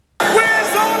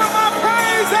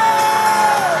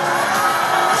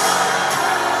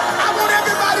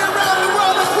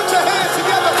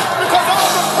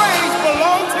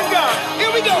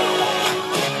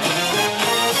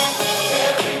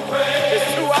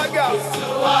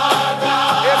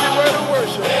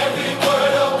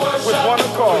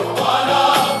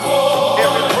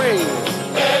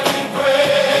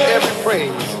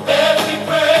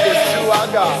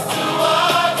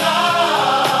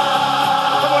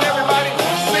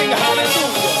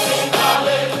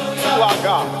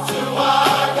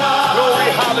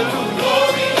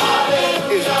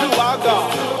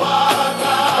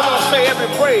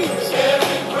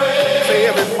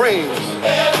praise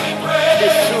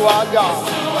is to our God.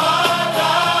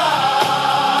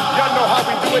 Y'all know how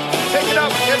we do it. Take it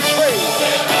up and praise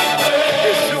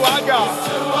is to our God.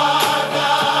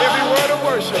 Every word of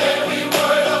worship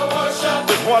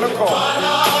with one accord.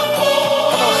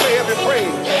 Come on, say every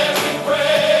praise.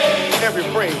 Every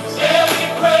praise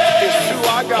is to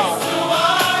our God.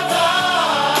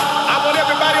 I want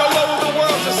everybody all over the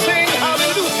world to sing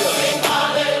hallelujah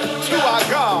to our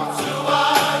God.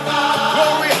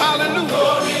 Glory, hallelujah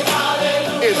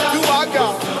is to our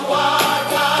God.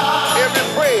 Every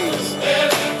praise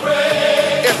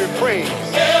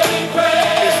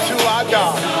is to our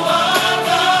God.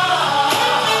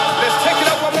 Let's take it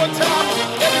up one more time.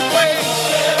 Every praise.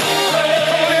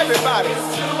 Come on, everybody.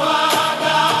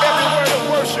 Every word of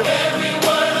worship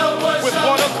with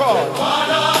one accord.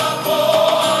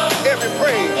 Every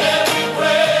praise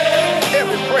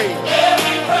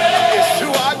is to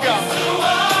our God.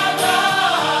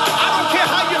 I don't care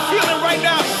how you're feeling right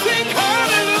now. Sing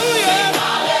hallelujah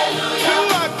to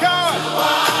our God.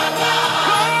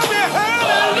 Glory,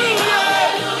 hallelujah.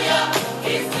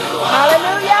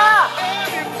 Hallelujah.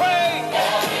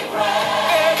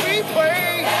 Every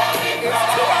praise is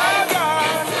to our God.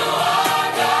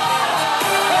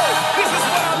 This is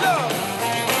what I love.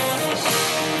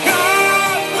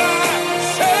 God, my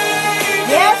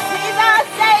Savior. Yes, he's our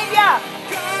Savior.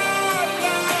 God,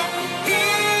 my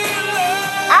healer.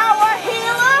 Our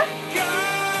healer.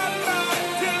 God, my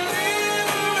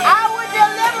deliverer. Our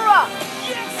deliverer.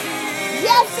 Yes, He is.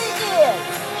 Yes, he is.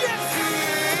 Yes, He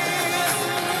is.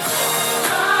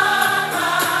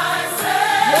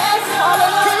 Yes,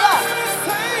 hallelujah.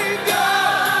 Savior.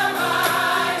 God,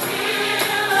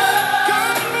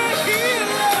 my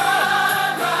healer.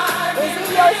 Is he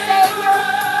your Savior?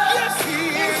 Yes, He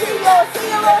Is he is. your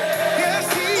healer? Yes,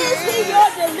 He Is he is. your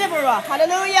deliverer?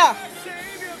 Hallelujah.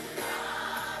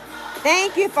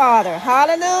 Thank you, Father.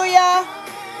 Hallelujah.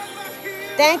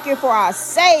 Thank you for our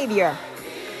Savior,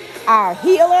 our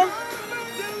healer,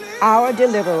 our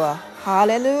deliverer.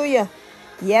 Hallelujah.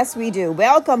 Yes, we do.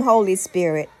 Welcome, Holy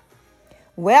Spirit.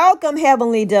 Welcome,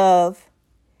 Heavenly Dove.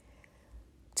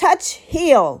 Touch,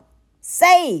 heal,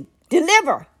 save,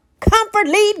 deliver, comfort,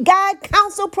 lead, guide,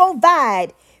 counsel,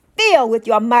 provide. Fill with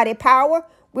your mighty power,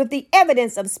 with the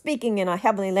evidence of speaking in a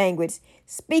heavenly language,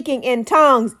 speaking in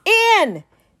tongues in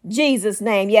Jesus'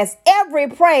 name. Yes, every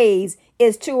praise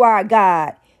is to our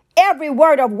God. Every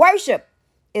word of worship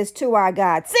is to our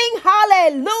God. Sing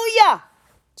hallelujah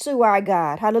to our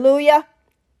God. Hallelujah.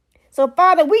 So,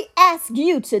 Father, we ask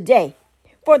you today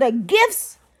for the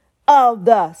gifts of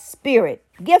the Spirit,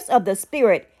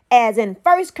 as in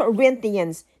 1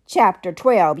 Corinthians chapter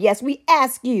 12. Yes, we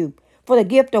ask you for the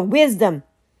gift of wisdom,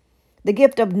 the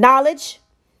gift of knowledge,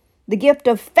 the gift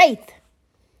of faith,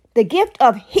 the gift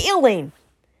of healing,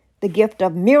 the gift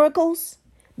of miracles,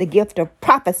 the gift of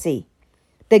prophecy,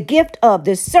 the gift of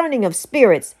discerning of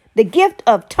spirits, the gift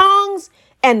of tongues,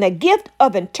 and the gift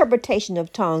of interpretation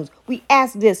of tongues. We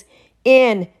ask this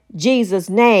in Jesus'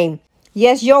 name.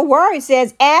 Yes, your word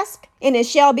says, ask and it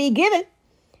shall be given.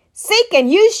 Seek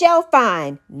and you shall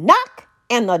find. Knock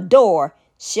and the door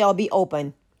shall be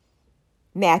open.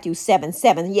 Matthew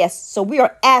 7:7. Yes, so we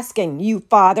are asking you,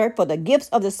 Father, for the gifts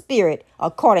of the Spirit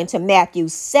according to Matthew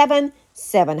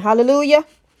 7:7. Hallelujah.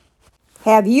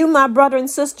 Have you, my brother and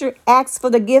sister, asked for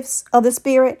the gifts of the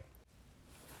Spirit?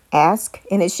 Ask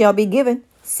and it shall be given.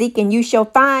 Seek and you shall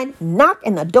find. Knock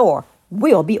and the door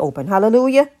will be open.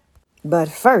 Hallelujah. But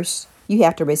first, you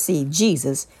have to receive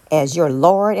Jesus as your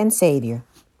Lord and Savior.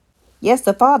 Yes,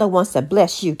 the Father wants to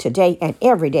bless you today and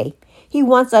every day. He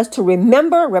wants us to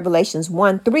remember Revelations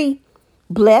 1:3,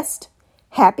 blessed,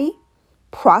 happy,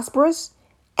 prosperous,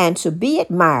 and to be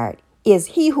admired is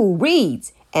he who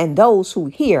reads and those who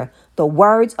hear the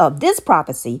words of this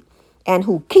prophecy and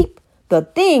who keep the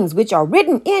things which are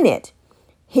written in it,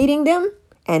 heeding them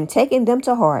and taking them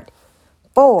to heart.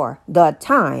 For the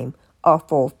time of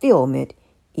fulfillment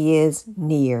is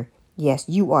near. Yes,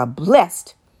 you are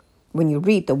blessed when you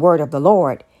read the word of the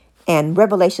Lord. And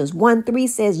Revelations 1:3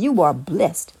 says you are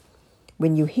blessed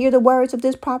when you hear the words of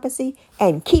this prophecy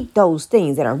and keep those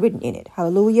things that are written in it.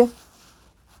 Hallelujah.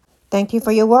 Thank you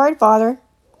for your word, Father.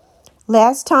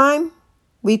 Last time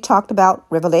we talked about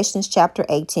Revelations chapter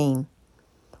 18.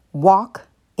 Walk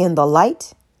in the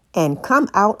light and come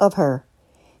out of her.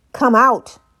 Come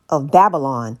out of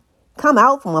Babylon. Come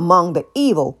out from among the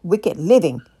evil, wicked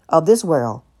living of this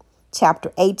world.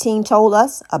 Chapter 18 told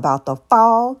us about the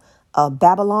fall of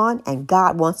Babylon, and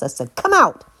God wants us to come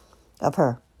out of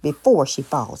her before she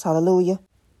falls. Hallelujah.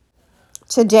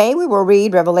 Today we will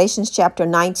read Revelations chapter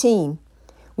 19.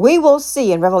 We will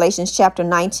see in Revelation chapter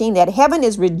 19 that heaven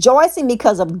is rejoicing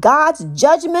because of God's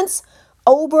judgments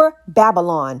over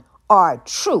Babylon are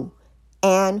true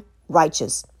and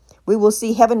righteous. We will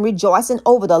see heaven rejoicing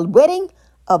over the wedding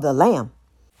of the Lamb.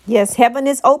 Yes, heaven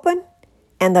is open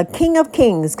and the King of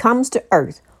Kings comes to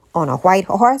earth on a white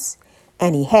horse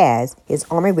and he has his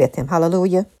army with him.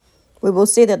 Hallelujah. We will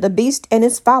see that the beast and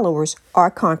his followers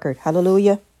are conquered.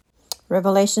 Hallelujah.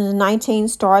 Revelation 19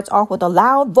 starts off with a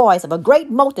loud voice of a great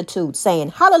multitude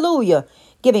saying, hallelujah,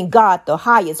 giving God the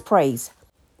highest praise,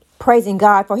 praising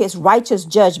God for his righteous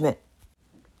judgment,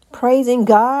 praising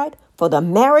God for the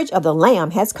marriage of the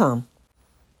Lamb has come.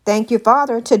 Thank you,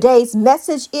 Father. Today's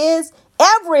message is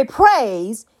every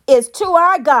praise is to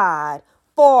our God,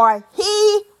 for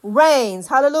he reigns.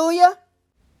 Hallelujah.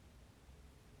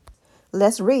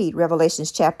 Let's read Revelation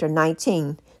chapter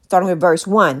 19, starting with verse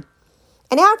 1.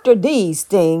 And after these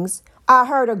things, I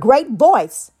heard a great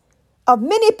voice of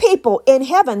many people in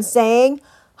heaven saying,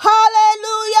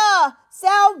 hallelujah,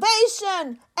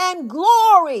 salvation and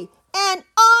glory and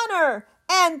honor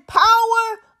and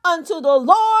power unto the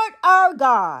Lord our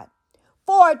God.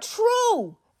 For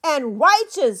true and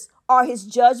righteous are his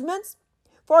judgments,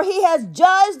 for he has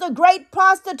judged the great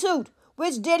prostitute,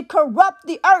 which did corrupt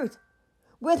the earth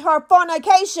with her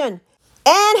fornication,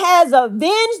 and has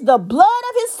avenged the blood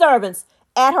of his servants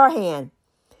at her hand.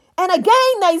 And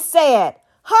again they said,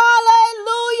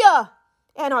 hallelujah,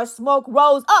 and her smoke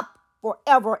rose up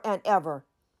forever and ever.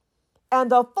 And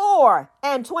the 24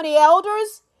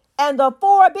 elders and the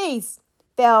 4 beasts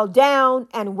fell down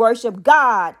and worshiped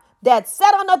God that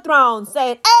sat on the throne,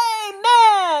 saying,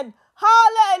 amen,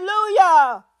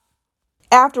 hallelujah.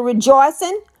 After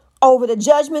rejoicing over the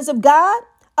judgments of God,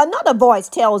 another voice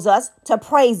tells us to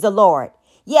praise the Lord.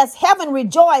 Yes, heaven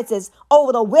rejoices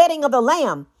over the wedding of the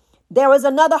Lamb. There is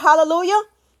another hallelujah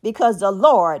because the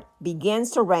Lord begins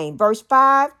to reign. Verse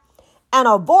 5, and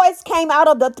a voice came out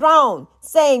of the throne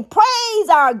saying, praise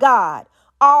our God,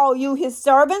 all you his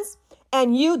servants,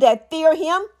 and you that fear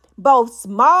him, both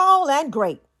small and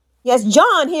great. Yes,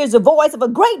 John hears the voice of a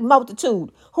great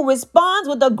multitude who responds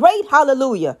with a great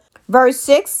hallelujah. Verse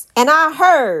 6, and I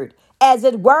heard, as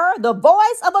it were, the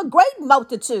voice of a great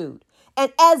multitude, and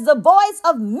as the voice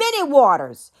of many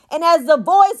waters, and as the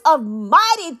voice of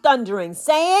mighty thundering,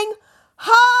 saying,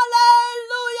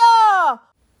 hallelujah,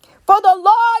 for the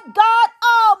Lord God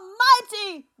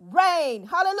Almighty reign.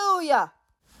 Hallelujah.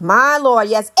 My Lord,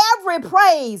 yes, every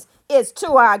praise is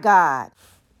to our God.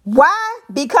 Why?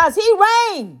 Because he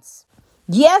reigns.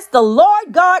 Yes, the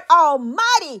Lord God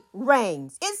Almighty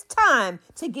reigns. It's time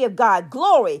to give God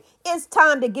glory. It's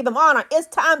time to give him honor. It's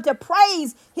time to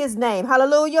praise his name.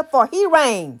 Hallelujah. For he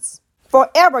reigns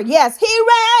forever. Yes, he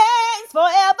reigns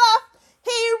forever.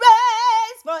 He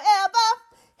reigns forever.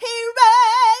 He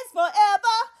reigns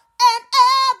forever and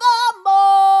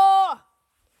evermore.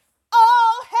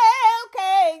 Oh, hail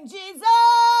King Jesus.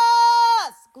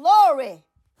 Glory.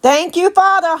 Thank you,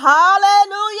 Father.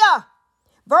 Hallelujah.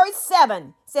 Verse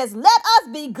 7 says, let us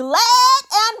be glad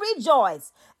and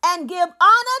rejoice and give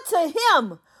honor to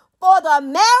him, for the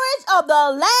marriage of the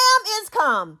Lamb is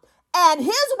come, and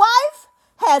his wife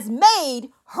has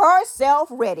made herself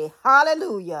ready.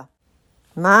 Hallelujah.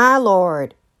 My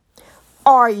Lord,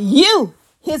 are you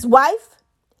his wife?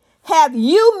 Have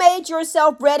you made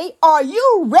yourself ready? Are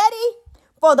you ready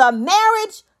for the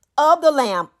marriage of the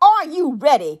Lamb? Are you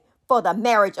ready for the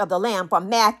marriage of the Lamb? From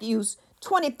Matthew's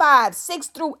 25, 6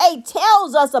 through 8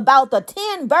 tells us about the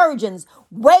 10 virgins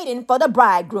waiting for the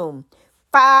bridegroom.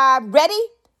 5 ready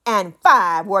and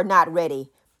 5 were not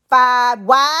ready. 5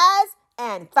 wise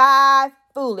and 5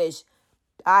 foolish.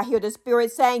 I hear the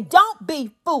Spirit saying, don't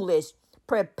be foolish.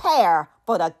 Prepare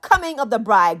for the coming of the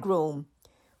bridegroom.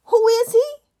 Who is he?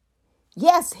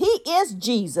 Yes, he is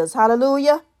Jesus.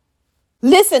 Hallelujah.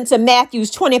 Listen to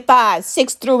Matthew's 25,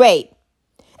 6 through 8.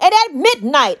 And at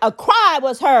midnight, a cry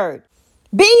was heard.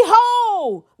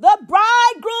 Behold, the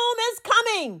bridegroom is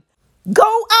coming.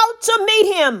 Go out to meet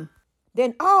him.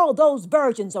 Then all those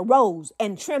virgins arose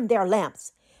and trimmed their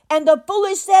lamps. And the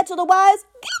foolish said to the wise,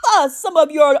 give us some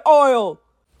of your oil,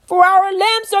 for our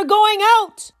lamps are going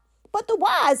out. But the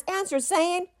wise answered,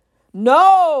 saying,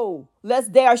 no,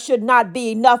 lest there should not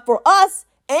be enough for us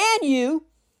and you,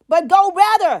 but go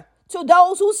rather to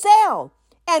those who sell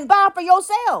and buy for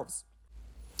yourselves.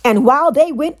 And while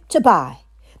they went to buy,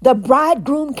 the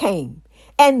bridegroom came,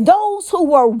 and those who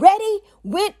were ready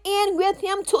went in with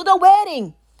him to the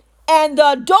wedding, and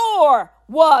the door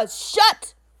was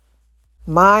shut.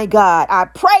 My God, I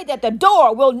pray that the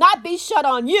door will not be shut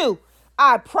on you.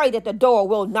 I pray that the door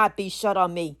will not be shut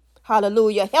on me.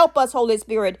 Hallelujah. Help us, Holy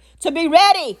Spirit, to be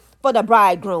ready for the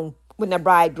bridegroom when the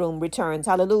bridegroom returns.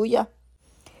 Hallelujah.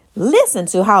 Listen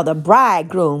to how the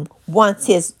bridegroom wants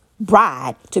his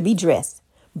bride to be dressed.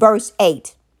 Verse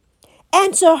 8.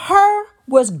 And to her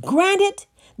was granted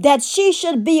that she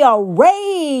should be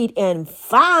arrayed in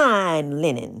fine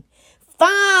linen,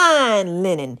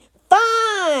 clean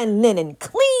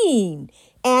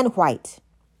and white.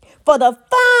 For the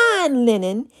fine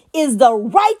linen is the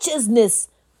righteousness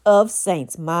of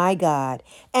saints, my God.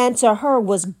 And to her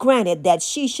was granted that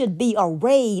she should be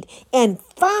arrayed in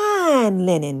fine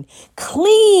linen,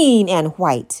 clean and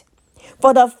white.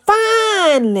 For the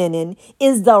fine linen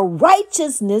is the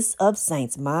righteousness of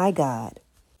saints, my God.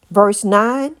 Verse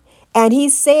 9, and he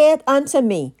said unto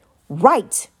me,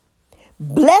 write,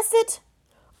 blessed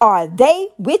are they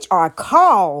which are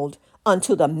called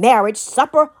unto the marriage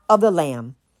supper of the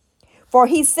Lamb. For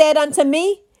he said unto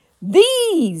me,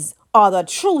 these are the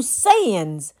true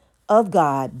sayings of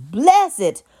God.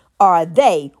 Blessed are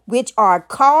they which are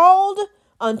called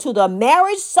unto the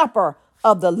marriage supper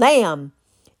of the Lamb.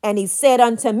 And he said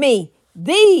unto me,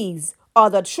 these are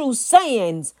the true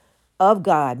sayings of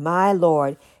God. My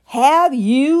Lord, have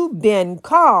you been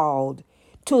called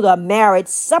to the marriage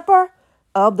supper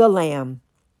of the Lamb?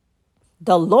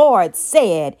 The Lord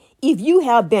said, if you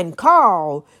have been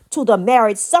called to the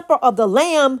marriage supper of the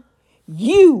Lamb,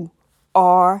 you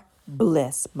are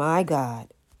blessed. My God.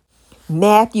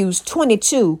 Matthew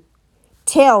 22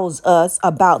 tells us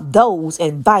about those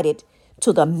invited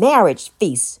to the marriage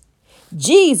feast.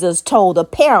 Jesus told a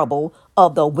parable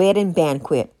of the wedding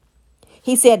banquet.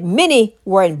 He said many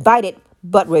were invited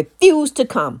but refused to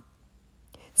come.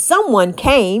 Someone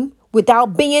came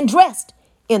without being dressed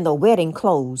in the wedding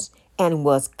clothes and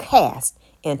was cast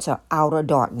into outer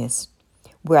darkness,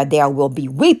 where there will be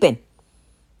weeping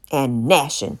and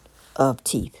gnashing of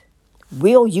teeth.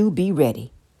 Will you be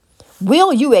ready?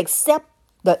 Will you accept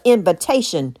the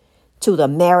invitation to the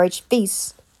marriage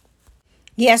feast?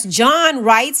 Yes, John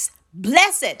writes,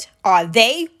 blessed are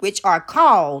they which are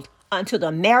called unto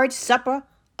the marriage supper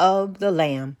of the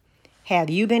Lamb. Have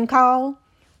you been called?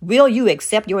 Will you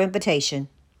accept your invitation?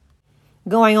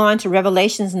 Going on to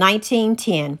Revelations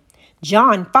 19:10,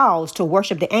 John falls to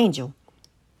worship the angel.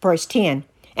 Verse 10,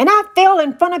 and I fell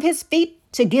in front of his feet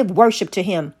to give worship to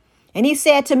him. And he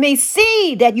said to me,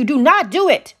 see that you do not do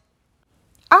it.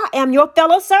 I am your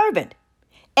fellow servant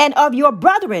and of your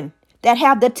brethren that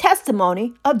have the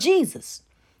testimony of Jesus.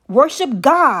 Worship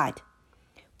God.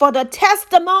 For the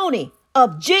testimony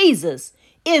of Jesus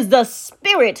is the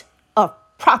spirit of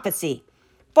prophecy.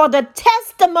 For the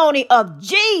testimony of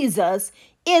Jesus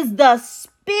is the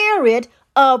spirit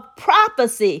of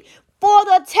prophecy. For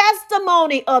the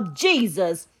testimony of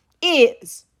Jesus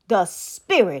is the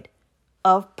spirit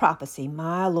of prophecy.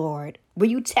 My Lord, will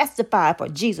you testify for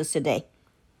Jesus today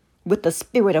with the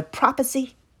spirit of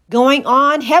prophecy? Going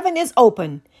on, heaven is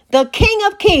open. The King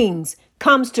of Kings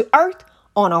comes to earth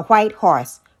on a white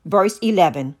horse. Verse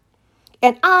 11.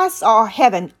 And I saw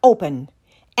heaven open,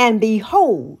 and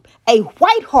behold, a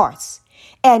white horse,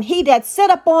 and he that sat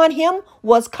upon him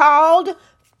was called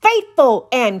Faithful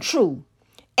and True,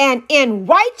 and in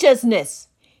righteousness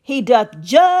he doth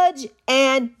judge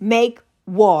and make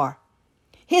war.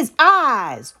 His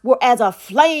eyes were as a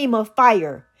flame of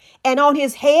fire, and on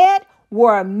his head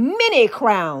were many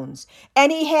crowns,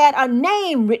 and he had a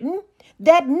name written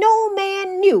that no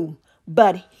man knew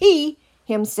but he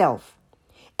himself.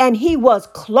 And he was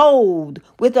clothed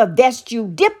with a vesture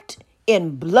dipped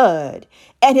in blood,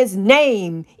 and his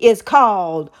name is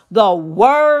called the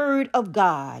Word of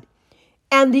God.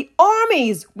 And the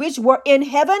armies which were in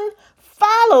heaven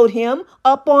followed him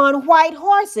upon white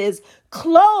horses,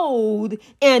 clothed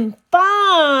in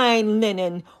fine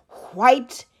linen,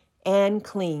 white and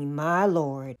clean. My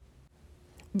Lord.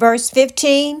 Verse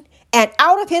 15, and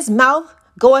out of his mouth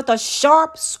goeth a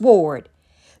sharp sword,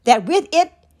 that with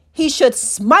it he should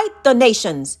smite the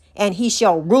nations, and he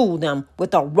shall rule them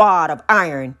with a rod of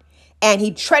iron. And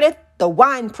he treadeth the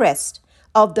winepress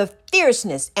of the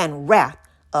fierceness and wrath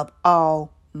of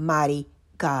Almighty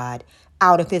God.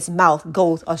 Out of his mouth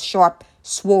goeth a sharp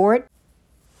sword.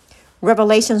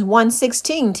 Revelations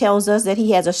 1:16 tells us that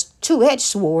he has a two-edged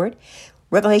sword.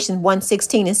 Revelation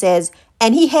 1:16, it says,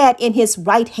 and he had in his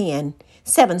right hand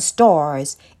 7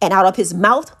 stars, and out of his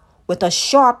mouth with a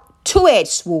sharp two-edged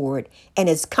sword, and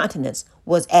his countenance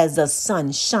was as the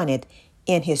sun shineth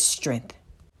in his strength.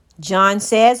 John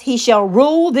says he shall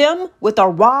rule them with a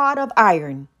rod of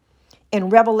iron. In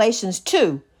Revelations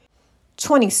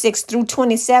 2:26 through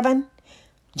 27,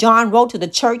 John wrote to the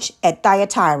church at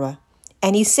Thyatira,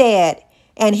 and he said,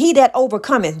 and he that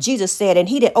overcometh, Jesus said, and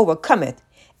he that overcometh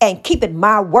and keepeth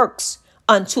my works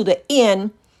unto the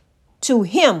end, To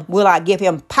him will I give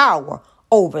him power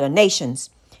over the nations,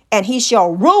 and he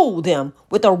shall rule them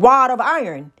with a rod of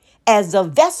iron. As the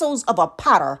vessels of a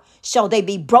potter shall they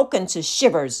be broken to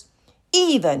shivers,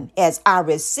 even as I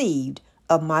received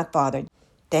of my Father.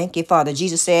 Thank you, Father.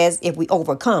 Jesus says, if we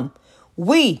overcome,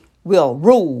 we will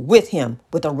rule with him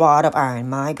with a rod of iron,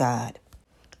 my God.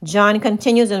 John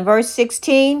continues in verse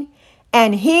 16,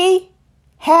 and he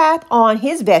hath on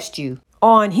his vesture,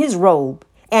 on his robe,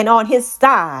 and on his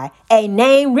thigh a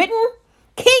name written,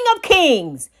 King of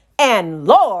Kings and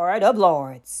Lord of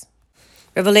Lords.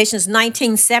 Revelations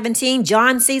 19:17,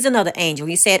 John sees another angel.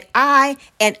 He said, I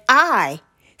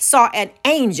saw an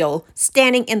angel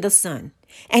standing in the sun.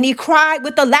 And he cried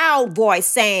with a loud voice,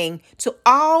 saying to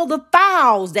all the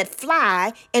fowls that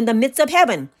fly in the midst of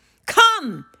heaven,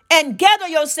 come and gather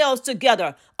yourselves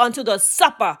together unto the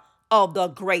supper of the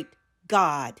great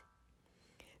God,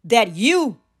 that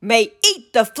you may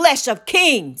eat the flesh of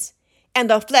kings, and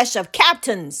the flesh of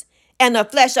captains, and the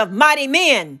flesh of mighty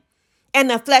men, and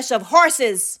the flesh of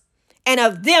horses, and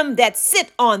of them that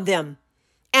sit on them,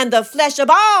 and the flesh of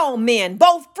all men,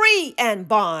 both free and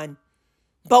bond,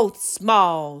 both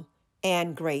small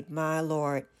and great. My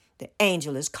Lord, the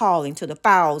angel is calling to the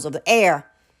fowls of the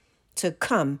air to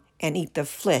come and eat the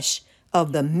flesh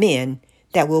of the men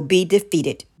that will be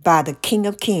defeated by the King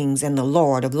of Kings and the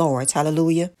Lord of Lords.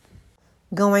 Hallelujah.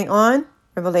 Going on,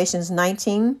 Revelations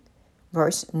 19,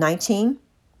 verse 19.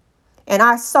 And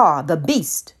I saw the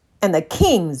beast and the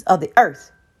kings of the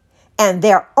earth and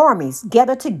their armies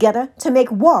gathered together to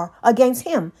make war against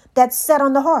him that sat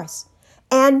on the horse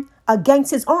and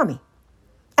against his army.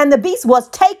 And the beast was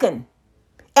taken,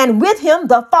 and with him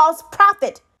the false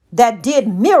prophet that did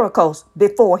miracles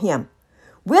before him,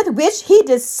 with which he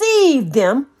deceived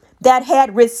them that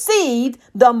had received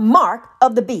the mark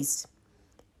of the beast,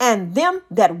 and them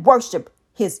that worship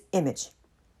his image.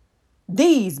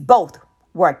 These both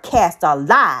were cast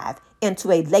alive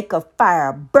into a lake of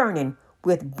fire, burning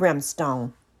with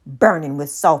brimstone, burning with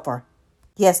sulfur.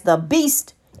 Yes, the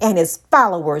beast and his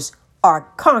followers are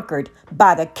conquered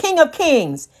by the King of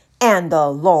Kings and the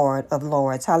Lord of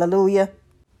Lords. Hallelujah.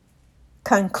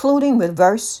 Concluding with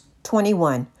verse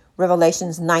 21,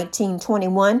 Revelations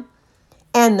 19:21.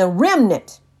 And the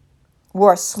remnant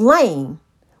were slain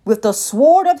with the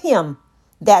sword of him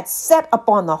that sat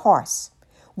upon the horse,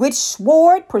 which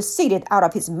sword proceeded out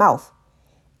of his mouth,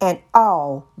 and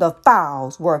all the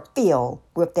fowls were filled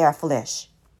with their flesh.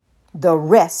 The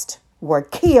rest were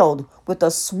killed with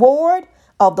the sword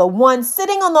of the one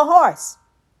sitting on the horse.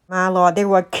 My Lord, they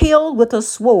were killed with the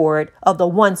sword of the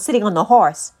one sitting on the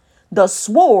horse. The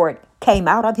sword came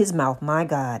out of his mouth, my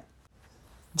God.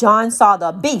 John saw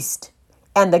the beast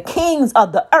and the kings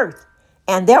of the earth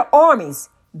and their armies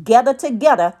gathered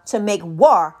together to make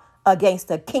war against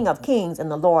the King of Kings and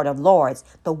the Lord of Lords,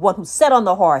 the one who sat on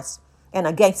the horse, and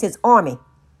against his army.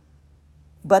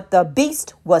 But the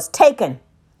beast was taken,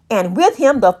 and with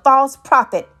him the false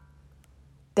prophet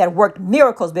that worked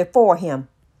miracles before him,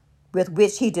 with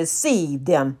which he deceived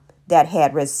them that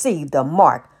had received the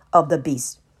mark of the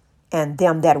beast, and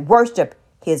them that worship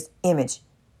his image.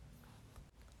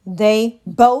 They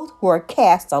both were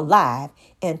cast alive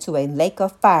into a lake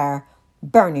of fire,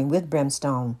 burning with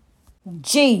brimstone.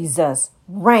 Jesus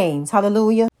reigns.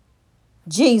 Hallelujah.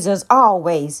 Jesus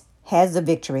always has the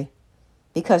victory.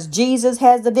 Because Jesus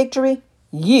has the victory,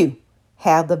 you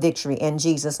have the victory in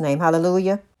Jesus' name.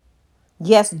 Hallelujah.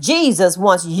 Yes, Jesus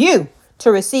wants you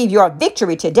to receive your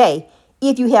victory today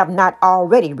if you have not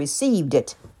already received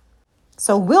it.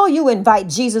 So will you invite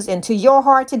Jesus into your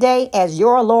heart today as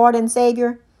your Lord and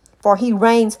Savior? For he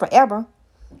reigns forever.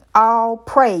 All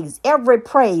praise, every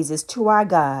praise is to our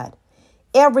God.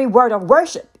 Every word of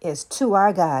worship is to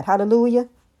our God. Hallelujah.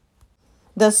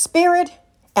 The Spirit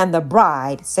and the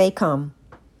bride say, come.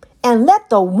 And let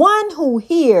the one who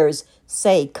hears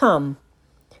say, come.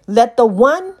 Let the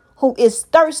one who is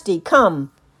thirsty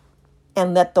come.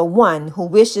 And let the one who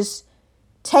wishes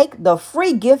take the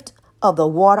free gift of the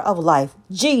water of life.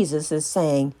 Jesus is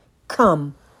saying,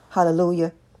 come.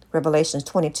 Hallelujah. Revelations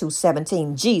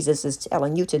 22:17. Jesus is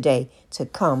telling you today to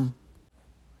come.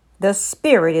 The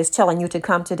Spirit is telling you to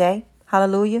come today.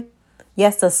 Hallelujah.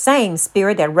 Yes, the same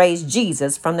Spirit that raised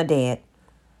Jesus from the dead.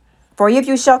 For if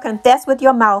you shall confess with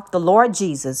your mouth the Lord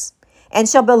Jesus, and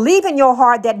shall believe in your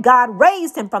heart that God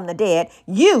raised him from the dead,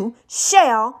 you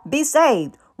shall be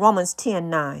saved. Romans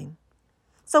 10:9.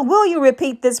 So will you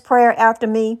repeat this prayer after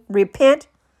me? Repent,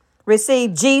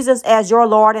 receive Jesus as your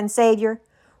Lord and Savior,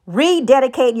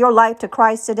 rededicate your life to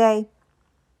Christ today.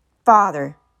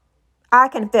 Father, I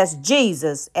confess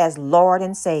Jesus as Lord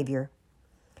and Savior.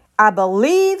 I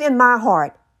believe in my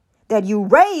heart that you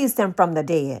raised him from the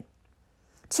dead.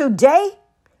 Today,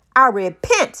 I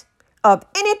repent of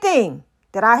anything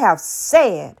that I have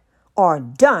said or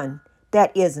done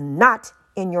that is not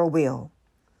in your will.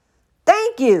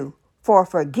 Thank you for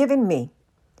forgiving me.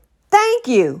 Thank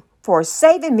you for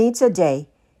saving me today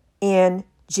in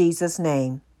Jesus'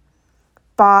 name.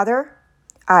 Father,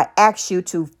 I ask you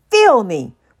to fill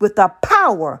me with the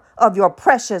power of your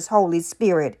precious Holy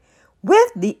Spirit,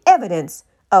 with the evidence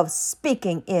of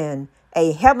speaking in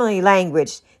a heavenly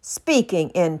language, speaking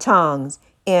in tongues,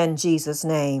 in Jesus'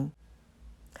 name.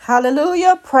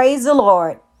 Hallelujah. Praise the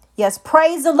Lord. Yes,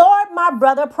 praise the Lord, my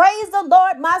brother. Praise the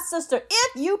Lord, my sister.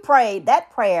 If you prayed that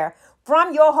prayer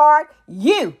from your heart,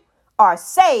 you are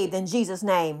saved in Jesus'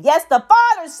 name. Yes, the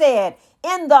Father said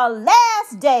in the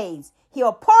last days,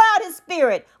 he'll pour out his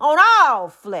spirit on all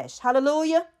flesh.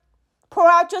 Hallelujah. Pour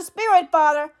out your spirit,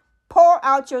 Father. Pour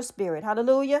out your spirit.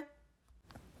 Hallelujah.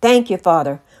 Thank you,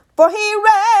 Father. For he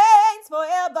reigns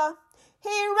forever.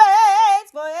 He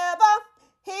reigns forever.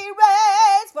 He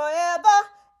reigns forever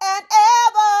and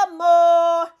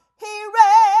evermore. He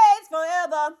reigns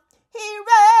forever. He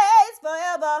reigns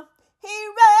forever. He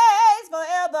reigns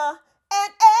forever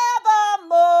and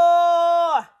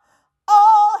evermore.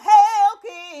 Oh, hail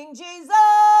King Jesus.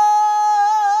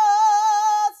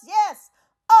 Yes.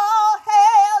 Oh,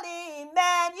 hail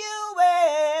Emmanuel.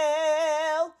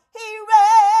 He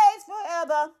reigns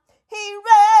forever. He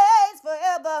reigns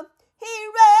forever. He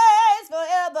reigns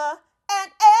forever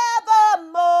and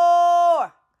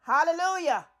evermore.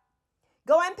 Hallelujah.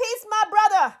 Go in peace, my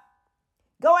brother.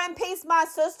 Go in peace, my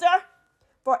sister.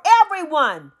 For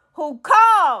everyone who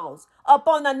calls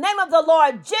upon the name of the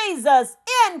Lord Jesus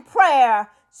in prayer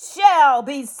shall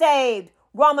be saved.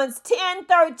 Romans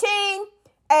 10:13.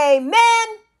 Amen.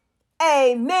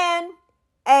 Amen.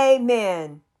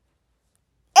 Amen.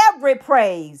 Every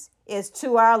praise is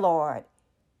to our Lord.